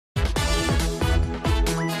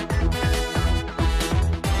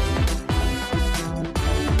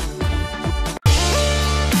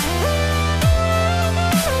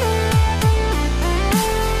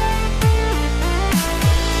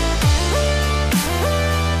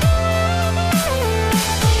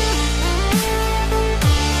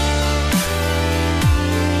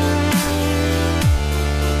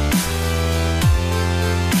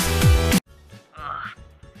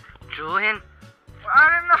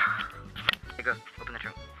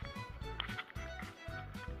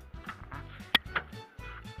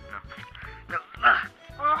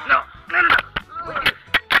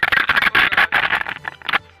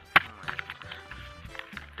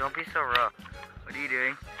What are you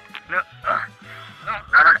doing? No. No, no,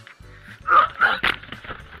 no, no.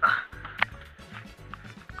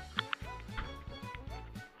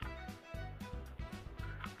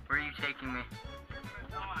 Where are you taking me?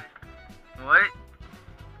 What?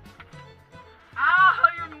 Ow,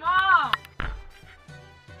 your mom!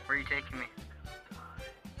 Where are you taking me?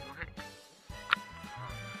 What?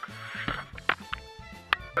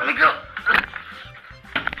 Let me go!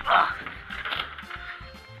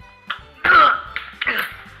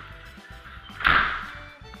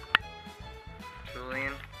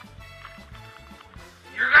 Julian?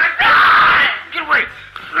 You're gonna die! Get away!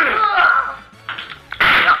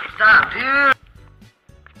 No, stop, dude!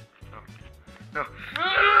 No.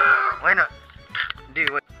 Why not? Dude,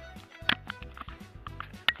 what? I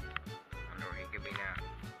wonder where he could be now.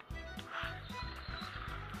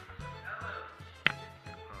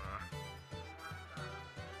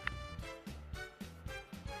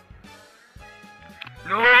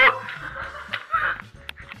 No!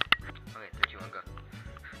 Okay, 3, 2, 1, go.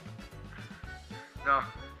 No.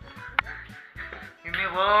 Leave me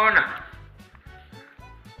alone!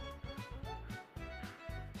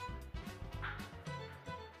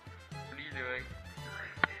 What are you doing?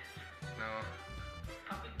 No.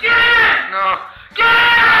 No.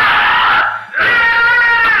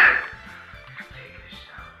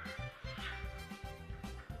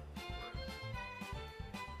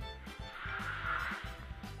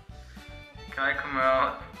 Can I come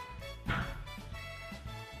out?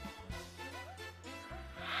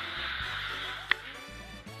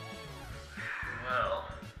 Well.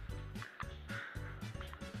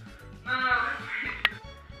 No.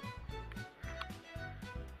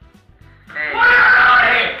 Hey.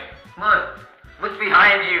 Hey! Look! Look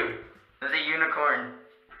behind you! There's a unicorn.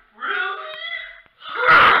 Really?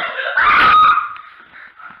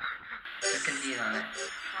 You can eat on it.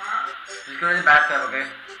 Just go to the bathtub, okay?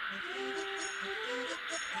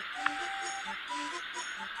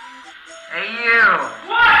 Hey you!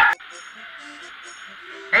 What?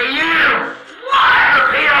 Hey you! What? The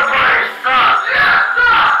peanut butter sucks! Yeah,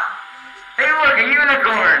 stop! Hey look, a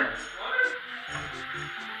unicorn!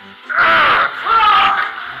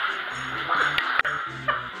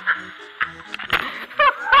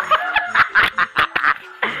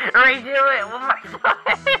 Redo it one more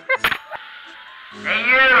time! Hey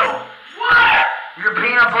you! What? Your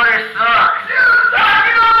peanut butter sucks!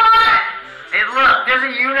 Hey look, there's a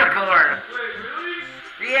unicorn! Wait,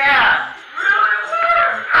 really? Yeah! Really?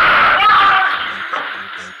 Where?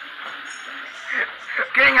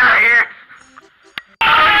 Getting out of here!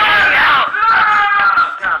 Getting out!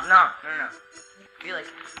 Stop, no. Be like,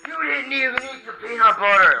 you didn't even eat the peanut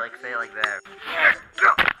butter! Like, say it like that.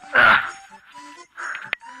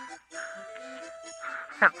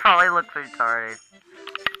 That probably looks retarded.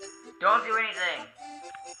 Don't do anything!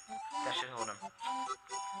 That should hold him. At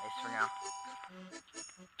least for now.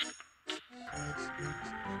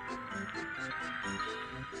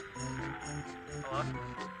 Hello?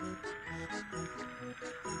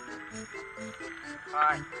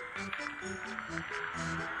 Hi.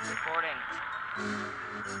 Recording.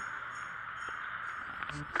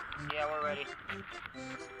 Yeah, we're ready.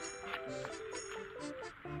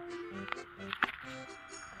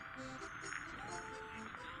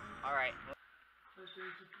 Alright. But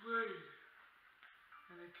there's a blade,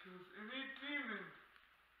 and it kills any demon.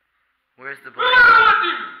 Where's the blade?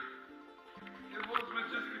 Demon! It holds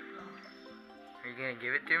majestic powers. Are you gonna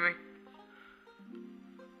give it to me?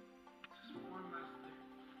 Just one last thing.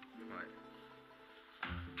 What?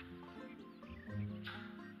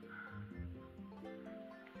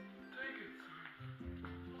 Take it, son.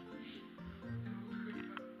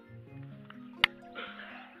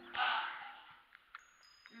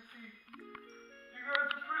 You see, you guys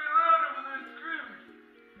are pretty loud over there screaming.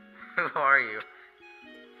 Who are you?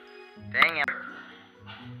 Dang it.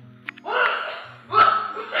 Oh,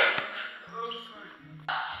 sorry.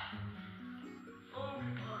 Oh,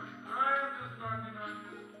 I am just 99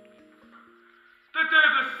 years old. That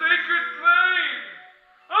there's a sacred blade!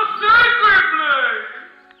 A sacred blade!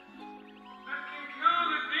 That can kill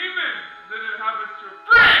the demon that inhabits your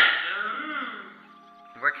brain!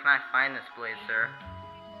 Where can I find this blade, sir?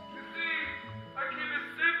 You see, I keep it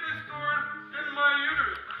safely stored in my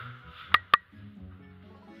uterus.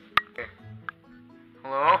 Okay.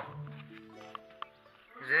 Hello?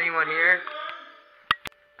 Is anyone here?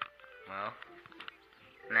 Well,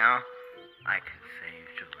 now I can save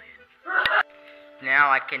Julian.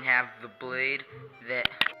 Now I can have the blade that...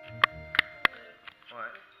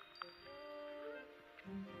 What?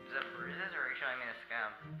 Is that bruises or are you showing me a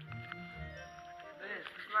scam? This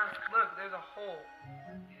is not. Look, there's a hole.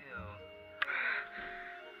 Ew.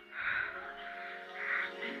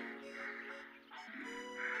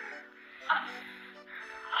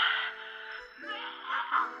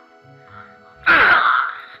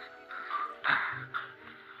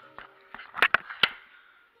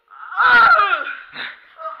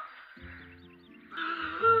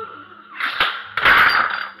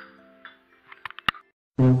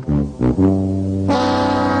 Thank you.